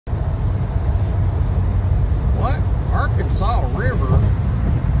Arkansas River.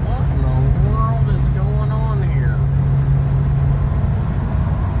 What in the world is going on here?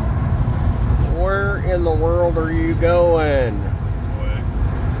 Where in the world are you going?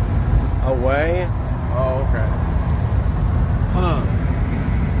 Away? Oh, okay. Huh.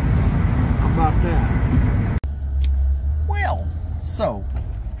 How about that? Well, so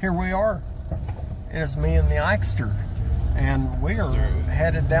here we are. It is me and the Ikester, and we are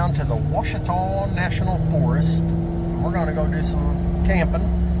headed down to the Ouachita National Forest. We're going to go do some camping.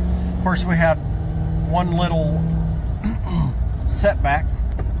 Of course, we had one little setback,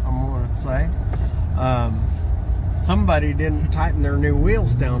 I'm going to say. Somebody didn't tighten their new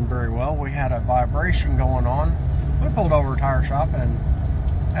wheels down very well. We had a vibration going on. We pulled over a tire shop and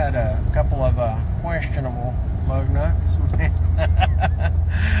had a couple of questionable lug nuts.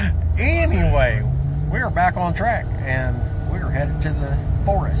 Anyway, we are back on track and we are headed to the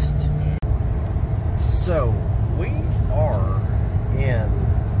forest. So we are in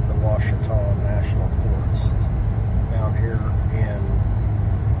the Ouachita National Forest down here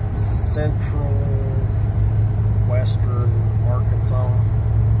in central western Arkansas,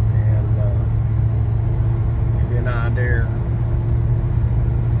 and give you an idea,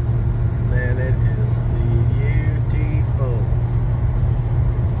 man, it is beautiful.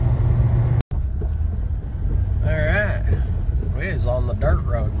 Alright, we is on the dirt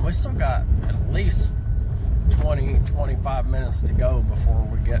road, and we still got at least 20-25 minutes to go before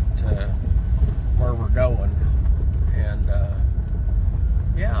we get to where we're going. And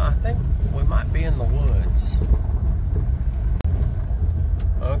yeah, I think we might be in the woods.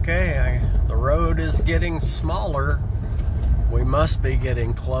 Okay, the road is getting smaller. We must be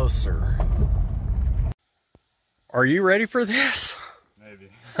getting closer. Are you ready for this?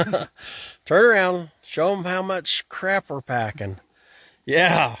 Maybe. Turn around, show them how much crap we're packing.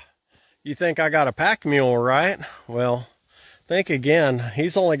 Yeah, you think I got a pack mule, right? Well, think again.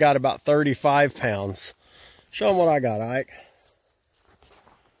 He's only got about 35 pounds. Show them what I got, Ike.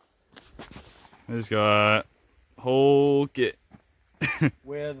 I just got whole kit.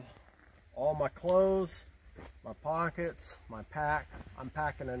 With all my clothes, my pockets, my pack, I'm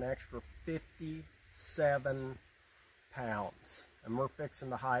packing an extra 57 pounds. And we're fixing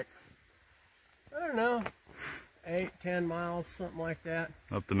to hike, I don't know, 8-10 miles, something like that.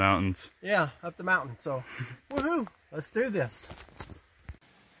 Up the mountains. Yeah, up the mountain. So, woohoo, let's do this.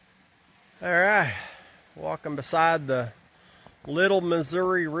 All right, walking beside the Little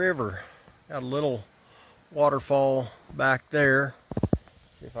Missouri River. Got a little waterfall back there.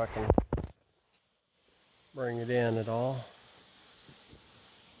 See if I can bring it in at all.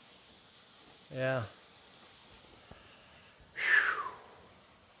 Yeah. Whew.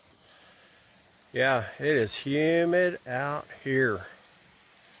 Yeah, it is humid out here.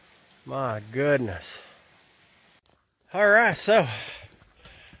 My goodness. All right, so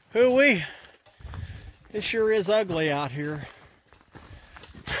hoo-wee. It sure is ugly out here.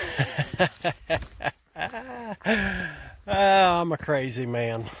 Oh, I'm a crazy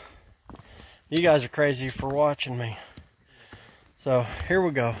man. You guys are crazy for watching me. So here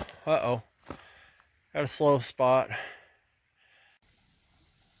we go. Uh-oh. Got a slow spot.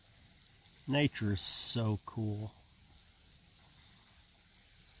 Nature is so cool.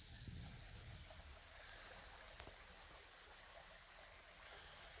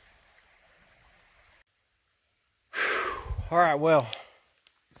 All right, well,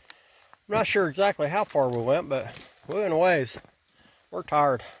 I'm not sure exactly how far we went, but we went a ways. We're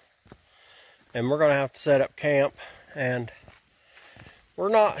tired. And we're going to have to set up camp. And we're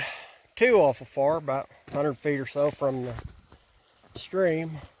not too awful far, about 100 feet or so from the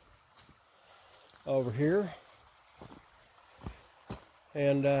stream over here.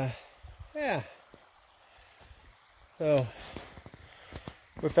 And yeah. So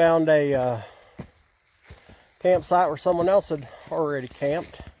we found a campsite where someone else had already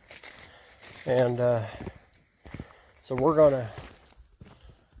camped. And so we're going to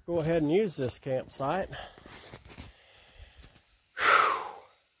go ahead and use this campsite. Whew.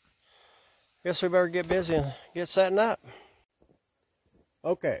 Guess we better get busy and get setting up.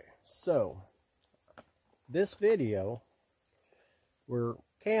 Okay, so this video, we're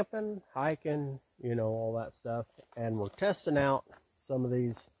camping, hiking, you know, all that stuff, and we're testing out some of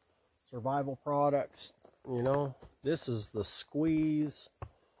these survival products. You know, this is the Squeeze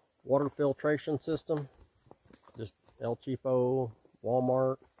water filtration system, just El Cheapo,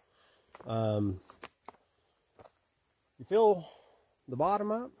 Walmart. You fill the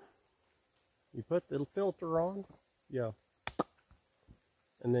bottom up, you put the filter on, yeah,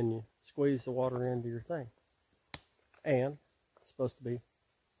 and then you squeeze the water into your thing. And it's supposed to be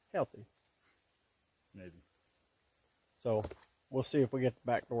healthy. Maybe. So we'll see if we get the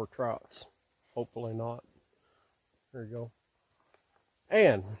backdoor trouts. Hopefully not. There you go.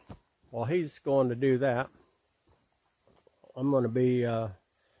 And while he's going to do that, I'm going to be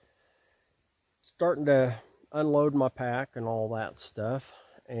starting to unload my pack and all that stuff.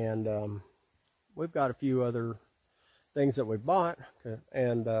 And we've got a few other things that we bought,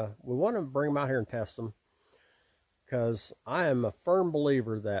 and we want to bring them out here and test them, because I am a firm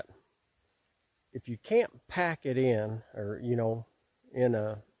believer that if you can't pack it in, or you know, in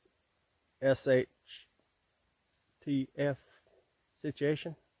a SHTF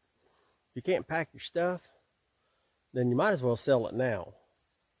situation, if you can't pack your stuff, then you might as well sell it now,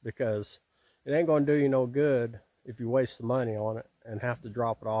 because it ain't going to do you no good if you waste the money on it and have to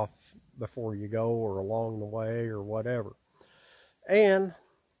drop it off before you go or along the way or whatever. And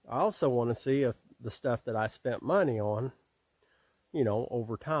I also want to see if the stuff that I spent money on, you know,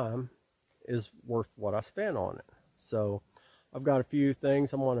 over time is worth what I spent on it. So I've got a few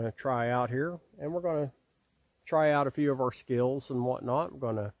things I'm going to try out here, and we're going to try out a few of our skills and whatnot. We're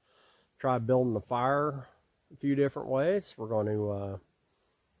going to try building the fire a few different ways. We're going to,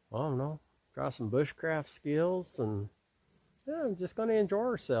 I don't know, try some bushcraft skills, and yeah, I'm just going to enjoy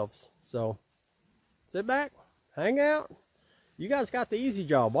ourselves. So sit back, hang out. You guys got the easy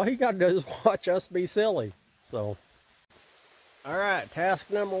job. All you got to do is watch us be silly. So, all right, task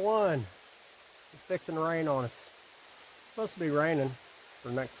number 1. It's fixing to rain on us. It's supposed to be raining for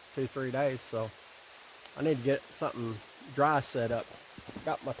the next 2-3 days, so I need to get something dry set up.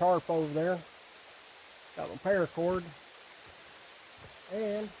 Got my tarp over there. Got my paracord.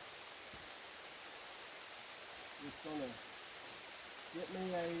 And just going to get me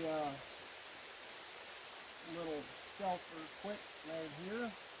a little shelter quick made here. A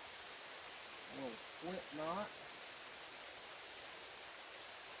little slip knot.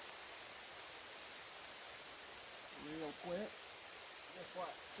 Real quick. Just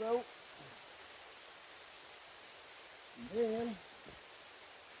like so. And then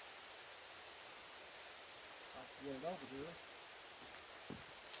I'll get it over here.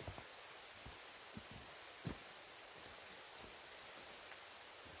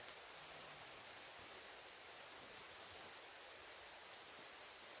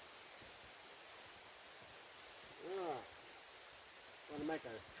 Going to make a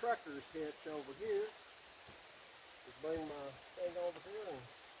trucker's hitch over here. Just bring my thing over here and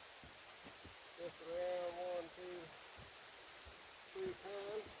twist it around 1, 2, 3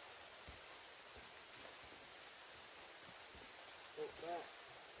 times. Put that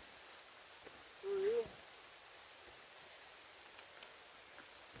through.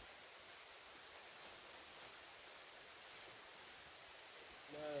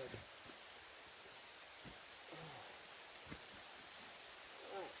 Snug.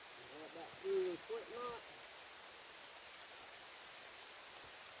 Slip knot.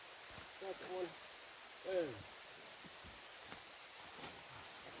 Second one. Boom.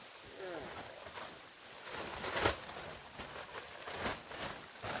 Yeah.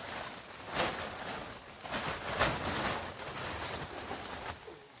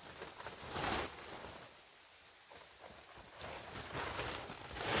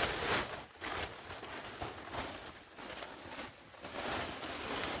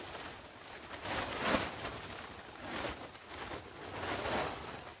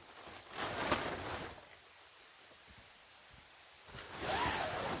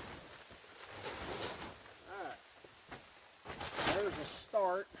 There's a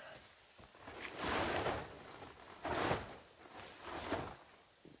start.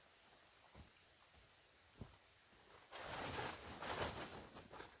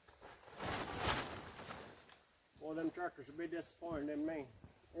 Well, them truckers would be disappointed in me.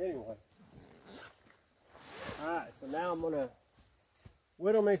 Anyway. Alright, so now I'm going to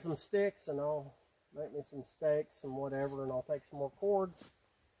whittle me some sticks, and I'll make me some stakes and whatever, and I'll take some more cord,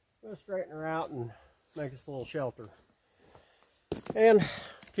 go straighten her out, and make us a little shelter. And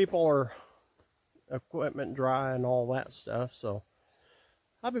keep all our equipment dry and all that stuff. So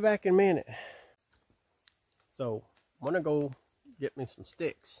I'll be back in a minute. So I'm gonna go get me some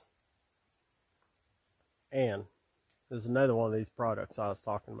sticks. And there's another one of these products I was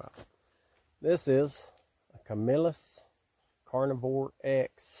talking about. This is a Camillus Carnivore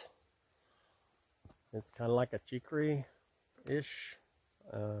X. It's kind of like a chicory-ish.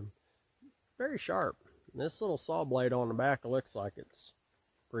 Very sharp. And this little saw blade on the back looks like it's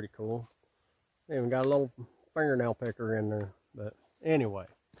pretty cool. They even got a little fingernail picker in there. But anyway,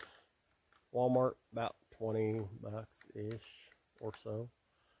 Walmart about 20 bucks-ish or so.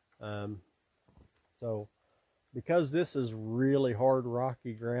 So because this is really hard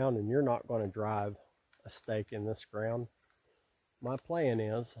rocky ground and you're not going to drive a stake in this ground. My plan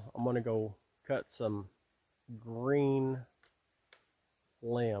is I'm going to go cut some green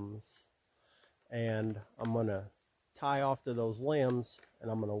limbs, and I'm going to tie off to those limbs, and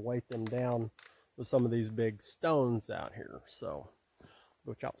I'm going to weight them down with some of these big stones out here. So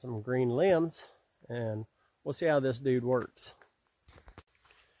go chop some green limbs and we'll see how this dude works.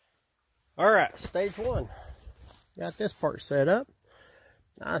 All right, stage one. Got this part set up.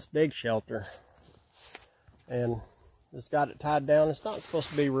 Nice big shelter. And just got it tied down. It's not supposed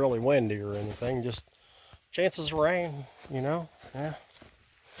to be really windy or anything, just chances of rain, you know. Yeah.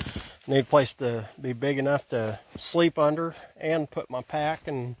 Need a place to be big enough to sleep under and put my pack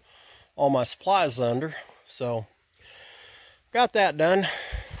and all my supplies under. So got that done.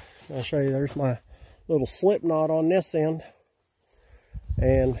 I'll show you, there's my little slip knot on this end.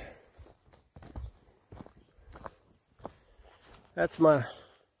 And that's my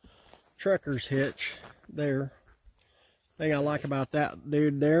trucker's hitch there. Thing I like about that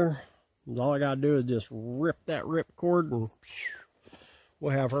dude there is all I gotta do is just rip that rip cord and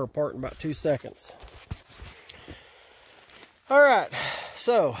we'll have her apart in about 2 seconds. All right,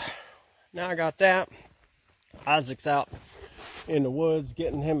 so now I got that. Isaac's out in the woods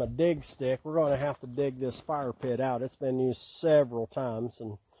getting him a dig stick. We're going to have to dig this fire pit out. It's been used several times,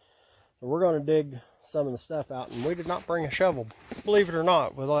 and so we're going to dig some of the stuff out. And we did not bring a shovel, believe it or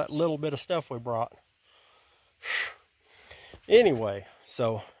not, with that little bit of stuff we brought. Anyway,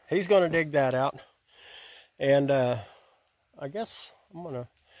 so he's going to dig that out, and I guess I'm going to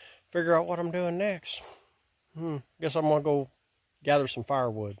figure out what I'm doing next. Guess I'm going to go gather some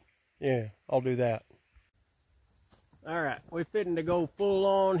firewood. Yeah, I'll do that. All right, we're fitting to go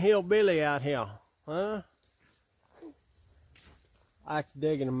full-on hillbilly out here, huh? Ike's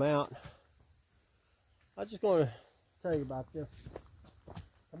digging them out. I'm just going to tell you about this.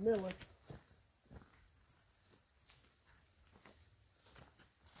 Camillus.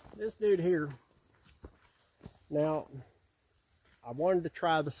 This dude here. Now, I wanted to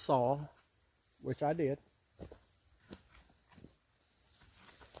try the saw, which I did.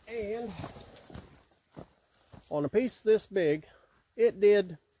 And on a piece this big, it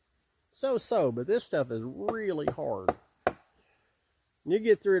did so-so, but this stuff is really hard. You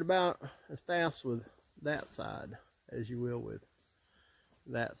get through it about as fast with that side as you will with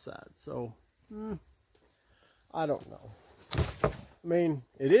that side. So, I don't know. I mean,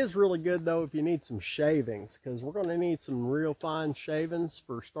 it is really good though if you need some shavings, because we're going to need some real fine shavings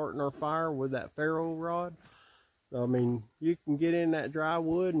for starting our fire with that ferro rod. So, I mean, you can get in that dry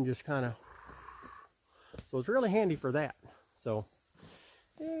wood and just kind of, so it's really handy for that. So,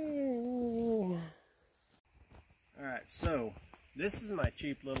 all right, so this is my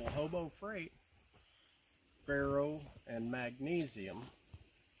cheap little Hobo Freight ferro and magnesium.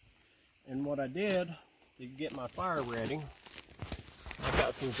 And what I did to get my fire ready, I've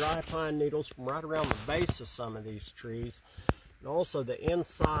got some dry pine needles from right around the base of some of these trees, and also the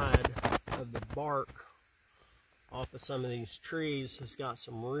inside of the bark off of some of these trees has got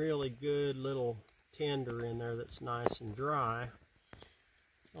some really good little tinder in there that's nice and dry.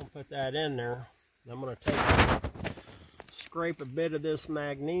 I'll put that in there. I'm going to scrape a bit of this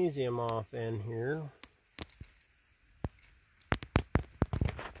magnesium off in here.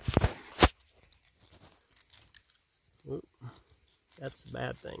 Oop, that's the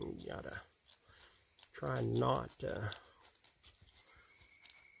bad thing. You gotta try not to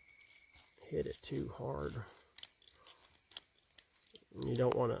hit it too hard. You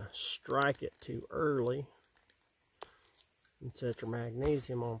don't want to strike it too early and set your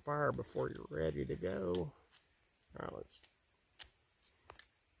magnesium on fire before you're ready to go. All right, let's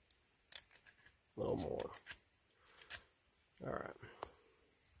a little more. All right.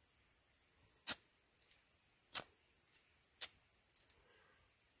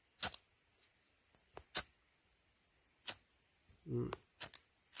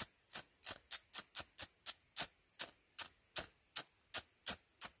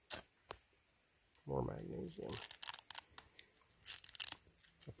 More magnesium.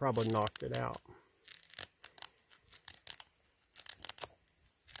 I probably knocked it out.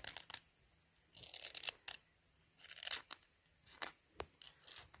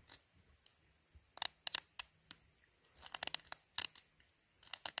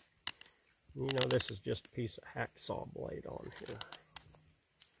 You know, this is just a piece of hacksaw blade on here.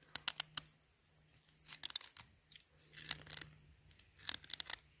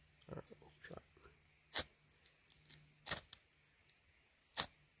 All right, let's try it.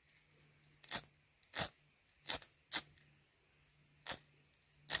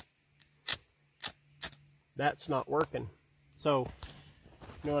 That's not working. So,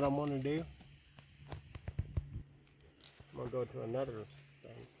 you know what I'm going to do? going to go to another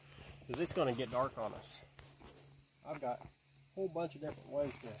thing, because it's going to get dark on us. I've got a whole bunch of different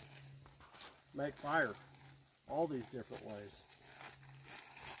ways to make fire. All these different ways.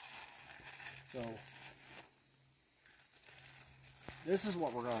 So, this is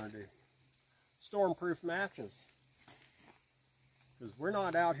what we're going to do. Stormproof matches. Because we're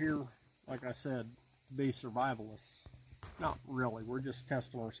not out here, like I said, to be survivalists. Not really. We're just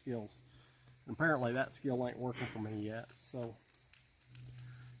testing our skills. And apparently that skill ain't working for me yet. So,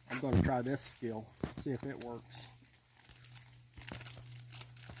 I'm going to try this skill. See if it works.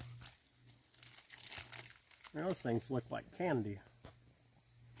 Now, those things look like candy.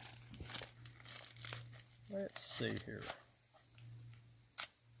 Let's see here.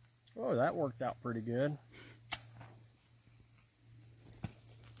 Oh, that worked out pretty good.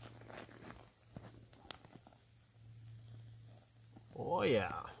 Oh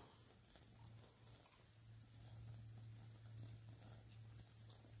yeah.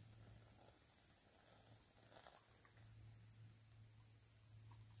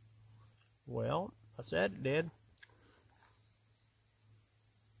 Well, I said it did.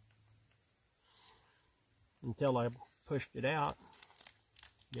 Until I pushed it out.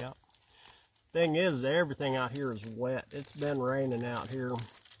 Yep. Thing is, everything out here is wet. It's been raining out here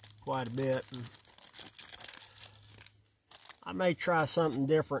quite a bit. And I may try something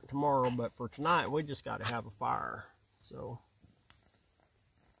different tomorrow, but for tonight, we just got to have a fire. So,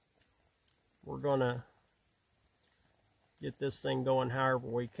 we're going to get this thing going however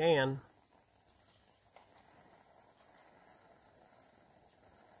we can.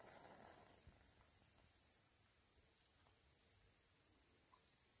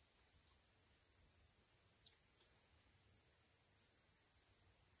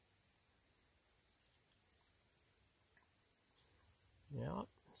 Yeah,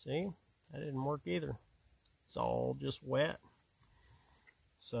 see, that didn't work either. It's all just wet.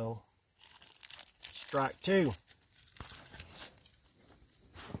 So, strike two.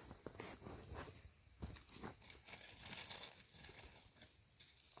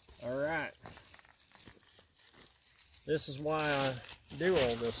 All right. This is why I do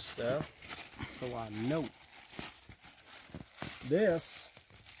all this stuff, so I know. This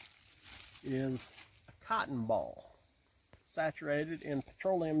is a cotton ball, saturated in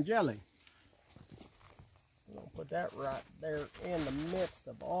petroleum jelly. I'm going to put that right there in the midst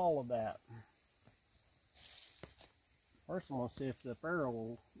of all of that. First I'm going to see if the ferrule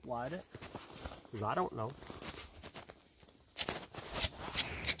will light it, because I don't know.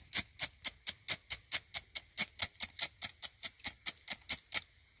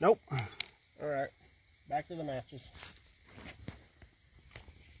 Nope. Alright, back to the matches.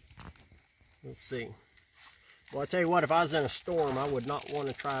 Let's see. Well, I tell you what, if I was in a storm, I would not want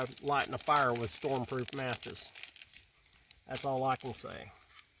to try lighting a fire with stormproof matches. That's all I can say.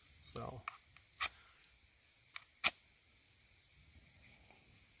 So.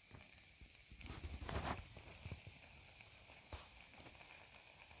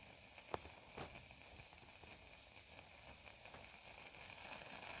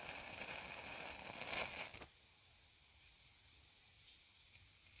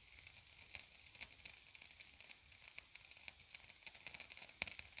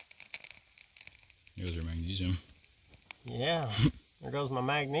 Here's your magnesium. Yeah, there goes my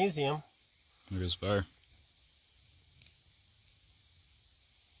magnesium. There goes fire.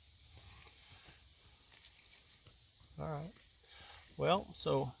 Alright. Well,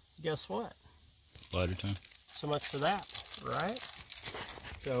 so guess what? Lighter time. So much for that, right?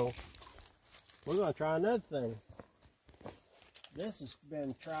 So, we're going to try another thing. This has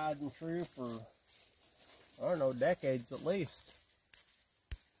been tried and true for, I don't know, decades at least.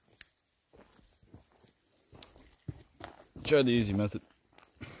 Try the easy method.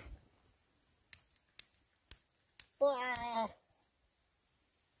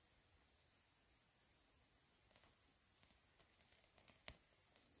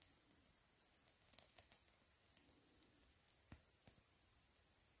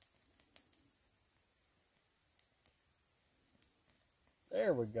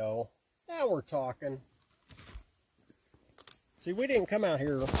 There we go. Now we're talking. See, we didn't come out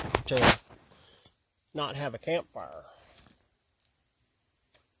here to not have a campfire.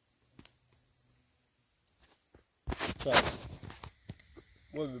 So,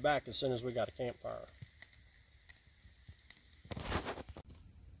 we'll be back as soon as we got a campfire.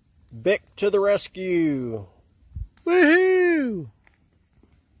 Bic to the rescue! Woohoo!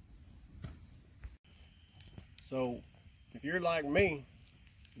 So, if you're like me,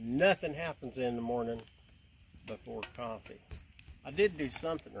 nothing happens in the morning before coffee. I did do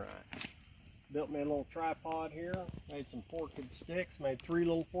something right. built me a little tripod here. Made some forked sticks. Made 3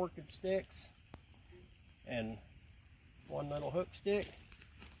 little forked sticks and 1 little hook stick.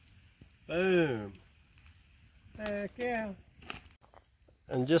 Boom. Heck yeah.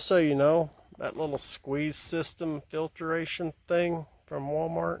 And just so you know, that little squeeze system filtration thing from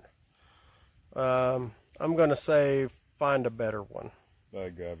Walmart, I'm gonna say find a better one. Buy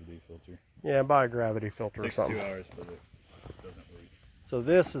a gravity filter. Yeah, buy a gravity filter or Takes something. 2 hours, but it doesn't leak. So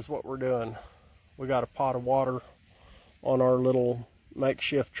this is what we're doing. We got a pot of water on our little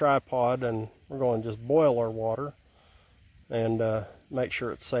makeshift tripod, and we're going to just boil our water and make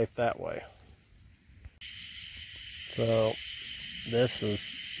sure it's safe that way. So this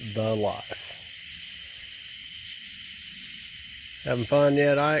is the life. Having fun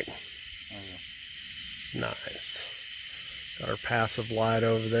yet, Ike? Oh, yeah. Nice. Got our passive light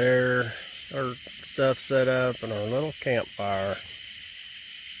over there, our stuff set up, and our little campfire.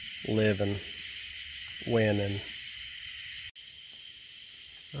 Living, winning.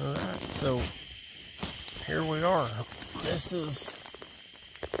 Alright, so here we are. This is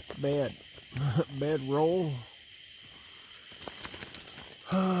bed. Bedroll.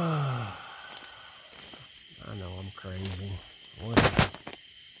 I know I'm crazy. Whatever.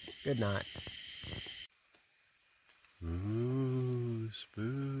 Good night. Ooh,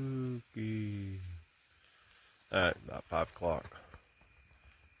 spooky. Alright, about 5 o'clock.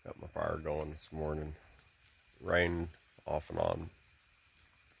 Got my fire going this morning. Rain off and on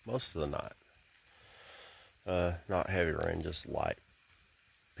most of the night. Not heavy rain, just light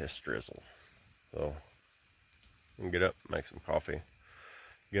piss drizzle. So we can get up, make some coffee,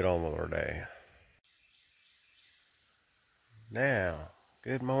 get on with our day. Now,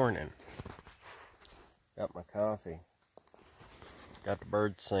 good morning. Got my coffee. Got the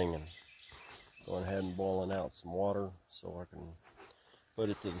birds singing. Going ahead and boiling out some water so I can put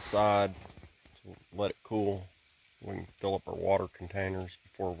it to the side, let it cool. We can fill up our water containers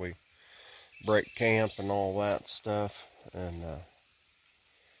before we break camp and all that stuff. And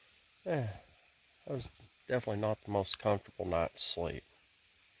yeah, that was definitely not the most comfortable night's sleep.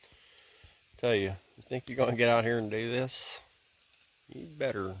 Tell you think you're gonna get out here and do this? You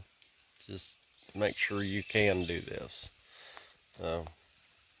better just make sure you can do this. So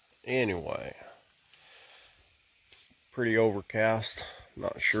anyway, it's pretty overcast.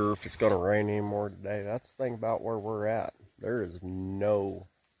 Not sure if it's going to rain anymore today. That's the thing about where we're at. There is no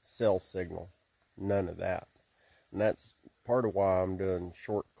cell signal. None of that. And that's part of why I'm doing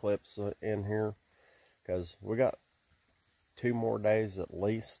short clips in here. Because we got 2 more days at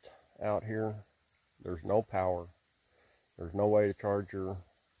least out here. There's no power. There's no way to charge your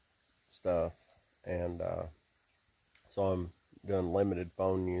stuff. And so I'm doing limited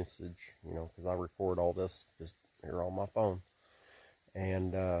phone usage, you know, because I record all this just here on my phone.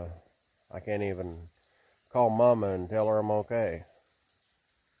 And I can't even call Mama and tell her I'm okay.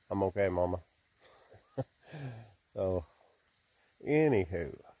 I'm okay, Mama. So,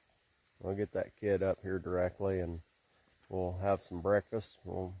 anywho, we'll get that kid up here directly and we'll have some breakfast.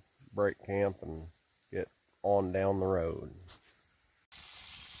 We'll break camp and get on down the road.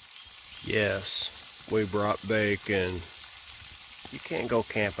 Yes, we brought bacon. You can't go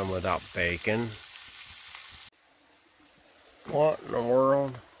camping without bacon. What in the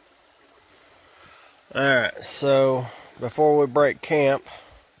world? Alright, so before we break camp,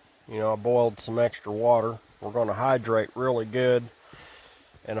 you know, I boiled some extra water. We're going to hydrate really good.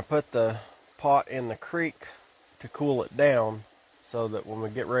 And I put the pot in the creek to cool it down so that when we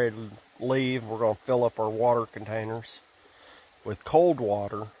get ready to leave, we're going to fill up our water containers with cold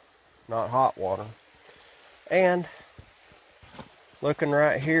water, not hot water. And looking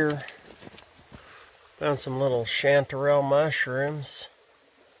right here, found some little chanterelle mushrooms.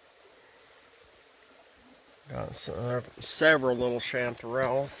 Got several little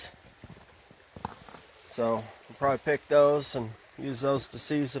chanterelles. So we'll probably pick those and use those to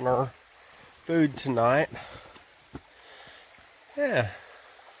season our food tonight. Yeah.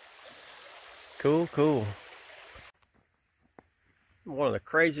 Cool, cool. One of the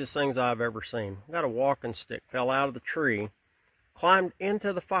craziest things I've ever seen. Got a walking stick, fell out of the tree, climbed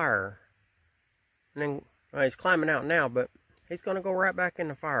into the fire. And then, well, he's climbing out now, but he's going to go right back in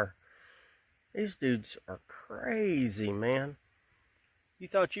the fire. These dudes are crazy, man. You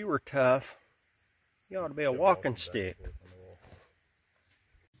thought you were tough. You ought to be a walking stick.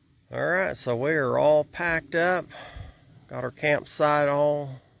 Alright, so we are all packed up. Got our campsite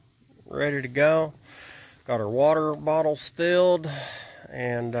all ready to go. Got our water bottles filled.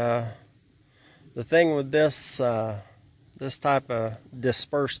 And the thing with this this type of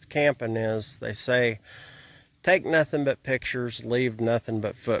dispersed camping is they say take nothing but pictures, leave nothing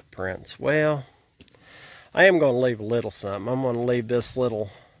but footprints. Well, I am going to leave a little something. I'm going to leave this little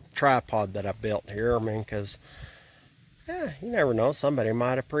tripod that I built here. I mean, because yeah, you never know, somebody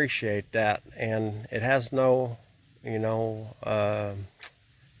might appreciate that, and it has no, you know,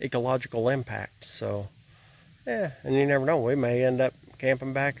 ecological impact. So yeah, and you never know, we may end up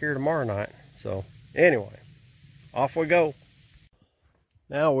camping back here tomorrow night. So anyway, off we go.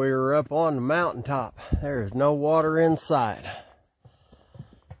 Now we are up on the mountaintop. There is no water in sight.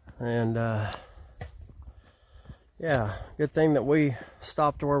 And yeah, good thing that we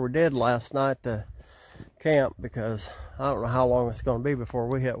stopped where we did last night to camp, because I don't know how long it's going to be before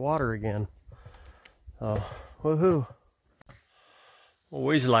we hit water again. So, woohoo. Well,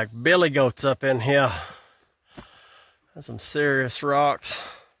 we's like billy goats up in here. That's some serious rocks.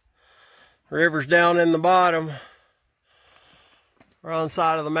 River's down in the bottom. We're on the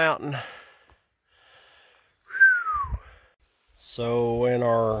side of the mountain. So in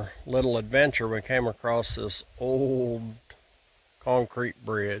our little adventure, we came across this old concrete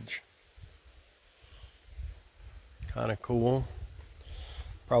bridge. Kind of cool.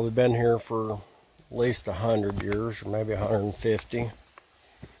 Probably been here for at least 100 years, or maybe 150.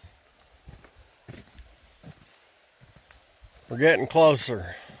 We're getting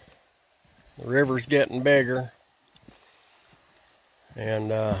closer. The river's getting bigger.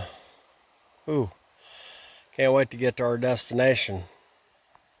 And, ooh, can't wait to get to our destination.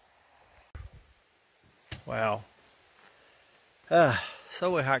 Wow.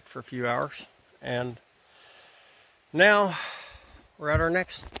 So we hiked for a few hours, and now we're at our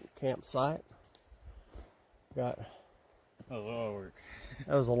next campsite. That was a lot of work.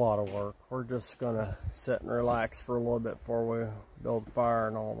 That was a lot of work. We're just gonna sit and relax for a little bit before we build a fire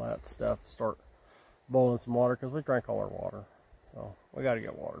and all that stuff. Start boiling some water, because we drank all our water. So we got to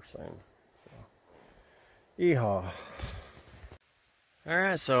get water soon. So, yeehaw.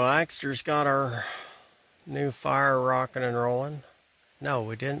 Alright, so Ixter's got our new fire rocking and rolling. No,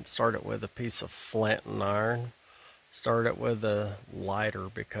 we didn't start it with a piece of flint and iron. Started it with a lighter,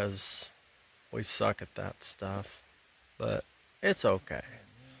 because we suck at that stuff. But it's okay.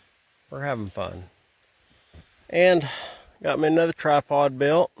 We're having fun. And got me another tripod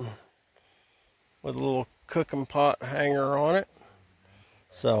built with a little cooking pot hanger on it.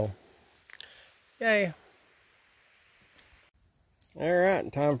 So, yay.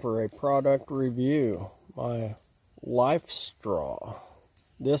 Alright, time for a product review. My Life Straw.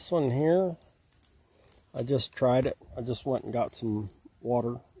 This one here, I just tried it. I just went and got some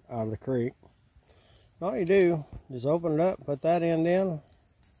water out of the creek. All you do, just open it up, put that end in,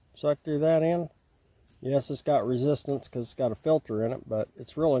 suck through that end. Yes, it's got resistance because it's got a filter in it, but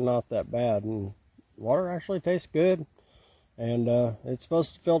it's really not that bad. And water actually tastes good. And it's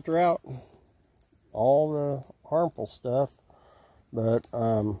supposed to filter out all the harmful stuff. But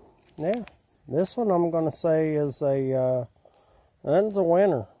yeah, this one I'm going to say is that's a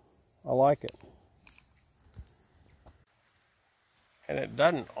winner. I like it. And it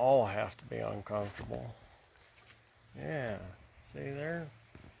doesn't all have to be uncomfortable. Yeah, see there?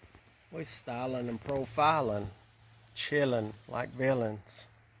 We styling and profiling, chilling like villains.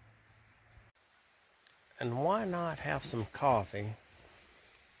 And why not have some coffee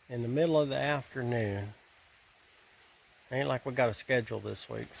in the middle of the afternoon? Ain't like we got a schedule this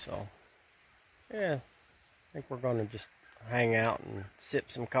week, so yeah, I think we're gonna just hang out and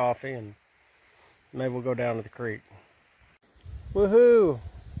sip some coffee, and maybe we'll go down to the creek. Woohoo!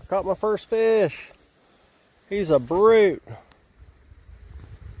 Caught my first fish. He's a brute.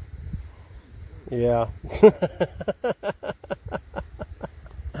 Yeah.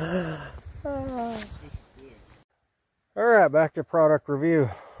 Alright, back to product review.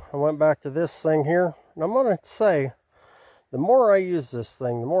 I went back to this thing here, and I'm going to say, the more I use this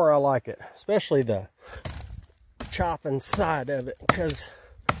thing, the more I like it. Especially the chopping side of it, because,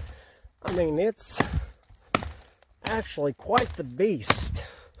 I mean, it's actually quite the beast.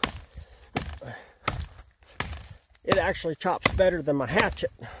 It actually chops better than my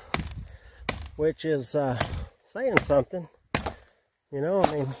hatchet, which is saying something. You know,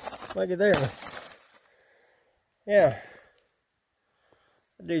 I mean, look at there. Yeah,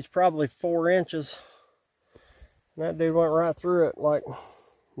 that dude's probably 4 inches. And that dude went right through it like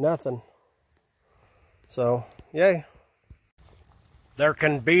nothing. So, yay. There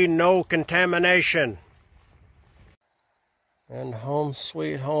can be no contamination. And home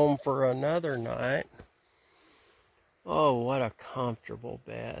sweet home for another night. Oh, what a comfortable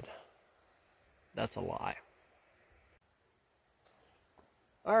bed. That's a lie.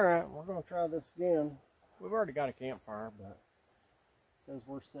 Alright, we're going to try this again. We've already got a campfire, but because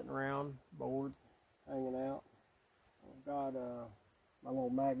we're sitting around, bored, hanging out, I've got my little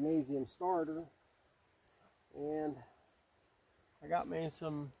magnesium starter, and I got me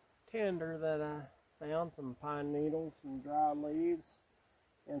some tinder that I found, some pine needles, some dry leaves,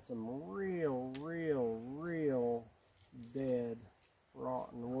 and some real dead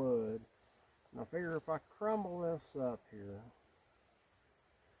rotten wood. And I figure if I crumble this up here,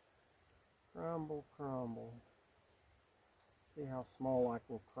 crumble, see how small I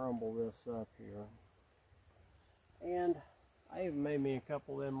can crumble this up here. And I even made me a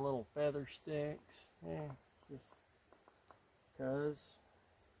couple of them little feather sticks, just because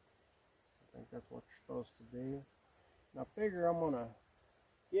I think that's what you're supposed to do. And I figure I'm gonna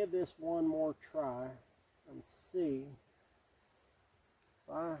give this one more try and see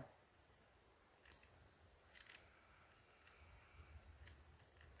if I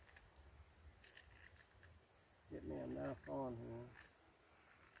get me enough on here.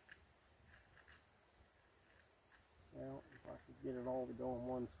 Well, if I could get it all to go in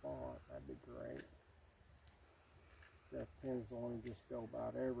one spot, that'd be great. Stuff tends to want to just go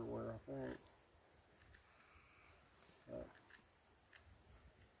about everywhere, I think. But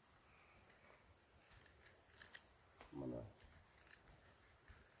I'm gonna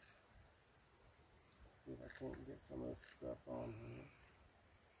see if I can't get some of this stuff on here.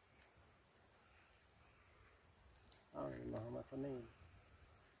 I don't even know how much I need,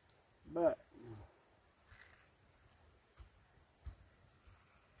 but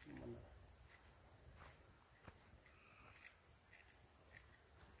I'm gonna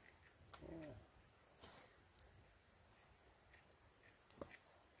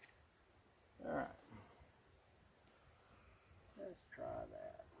all right, let's try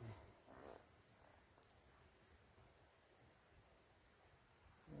that.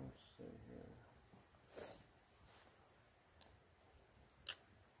 Let's see here.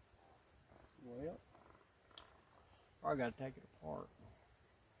 Well, I gotta take it apart.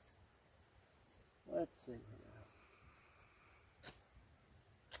 Let's see here.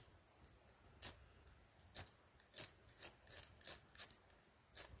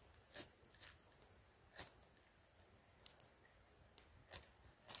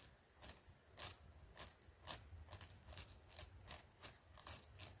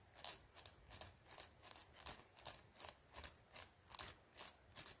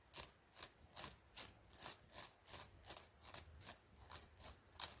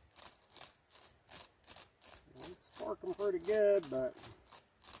 Working pretty good, but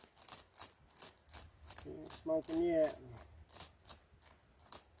ain't smoking yet.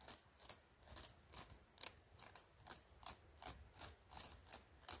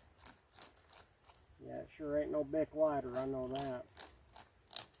 Yeah, it sure ain't no Bic lighter, I know that.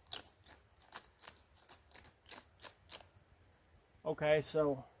 Okay,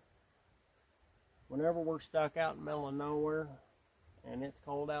 so whenever we're stuck out in the middle of nowhere and it's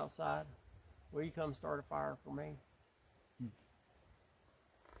cold outside, will you come start a fire for me?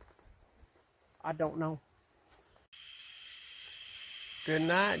 I don't know. Good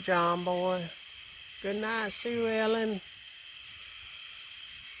night, John boy. Good night, Sue Ellen.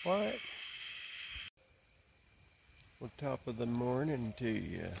 What? Well, top of the morning to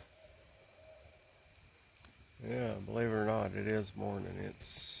you. Yeah, believe it or not, it is morning.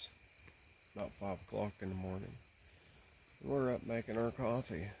 It's about 5 o'clock in the morning. We're up making our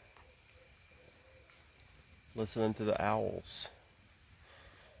coffee. Listening to the owls.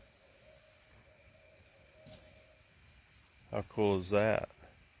 How cool is that?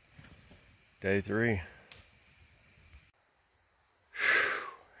 Day 3.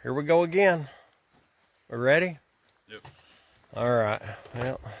 Here we go again. We ready? Yep. All right.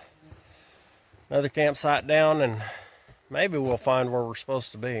 Well, another campsite down, and maybe we'll find where we're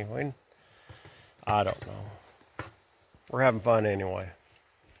supposed to be. I don't know. We're having fun anyway.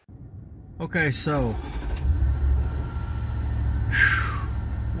 Okay, so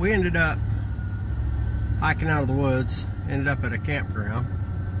we ended up hiking out of the woods, ended up at a campground.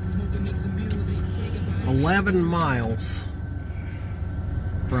 11 miles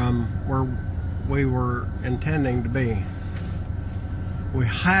from where we were intending to be. We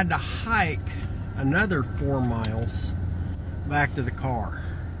had to hike another 4 miles back to the car.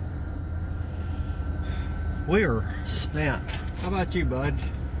 We are spent. How about you, bud?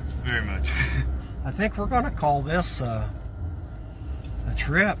 Very much. I think we're gonna call this a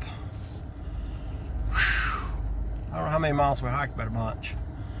trip. I don't know how many miles we hiked, but a bunch.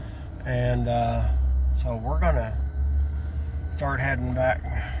 And so we're gonna start heading back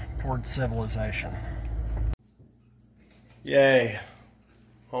towards civilization. Yay.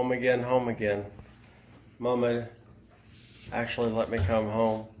 Home again, home again. Mama actually let me come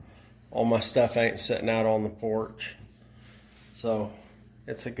home. All my stuff ain't sitting out on the porch. So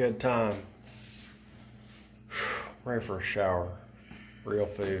it's a good time. Ready for a shower. Real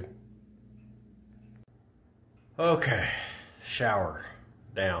food. Okay, shower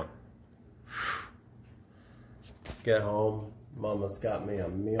down. Get home. Mama's got me a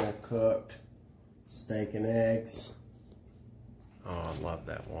meal cooked. Steak and eggs. Oh, I love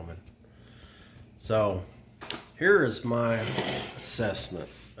that woman. So here is my assessment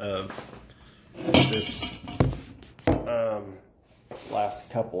of this last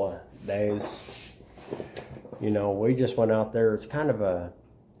couple of days. You know, we just went out there. It's kind of a,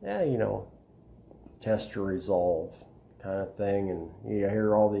 yeah, you know, test your resolve kind of thing. And you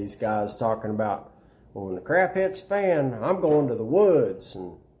hear all these guys talking about, well, when the crap hits fan, I'm going to the woods.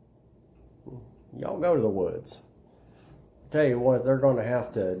 And y'all go to the woods. Tell you what, they're going to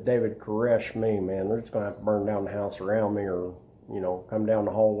have to David Koresh me, man. They're just going to have to burn down the house around me, or, you know, come down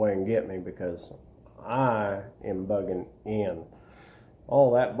the hallway and get me, because I am bugging in.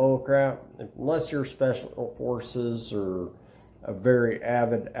 All that bull crap, unless you're special forces or a very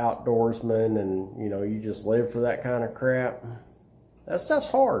avid outdoorsman and, you know, you just live for that kind of crap, that stuff's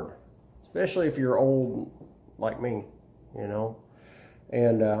hard, especially if you're old like me, you know.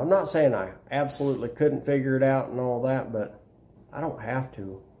 And I'm not saying I absolutely couldn't figure it out and all that, but I don't have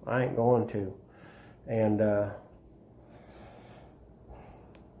to. I ain't going to. And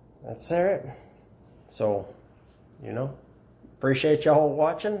that's it. So, you know, appreciate y'all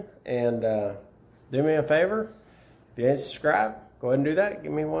watching. And do me a favor. If you ain't subscribed, go ahead and do that.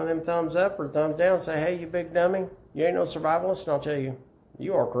 Give me one of them thumbs up or thumbs down. Say, hey, you big dummy, you ain't no survivalist. And I'll tell you,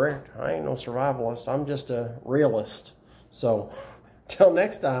 you are correct. I ain't no survivalist. I'm just a realist. So, till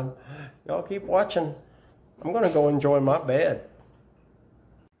next time, y'all keep watching. I'm going to go enjoy my bed.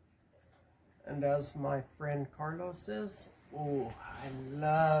 And as my friend Carlos says, oh, I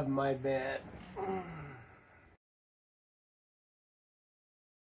love my bed.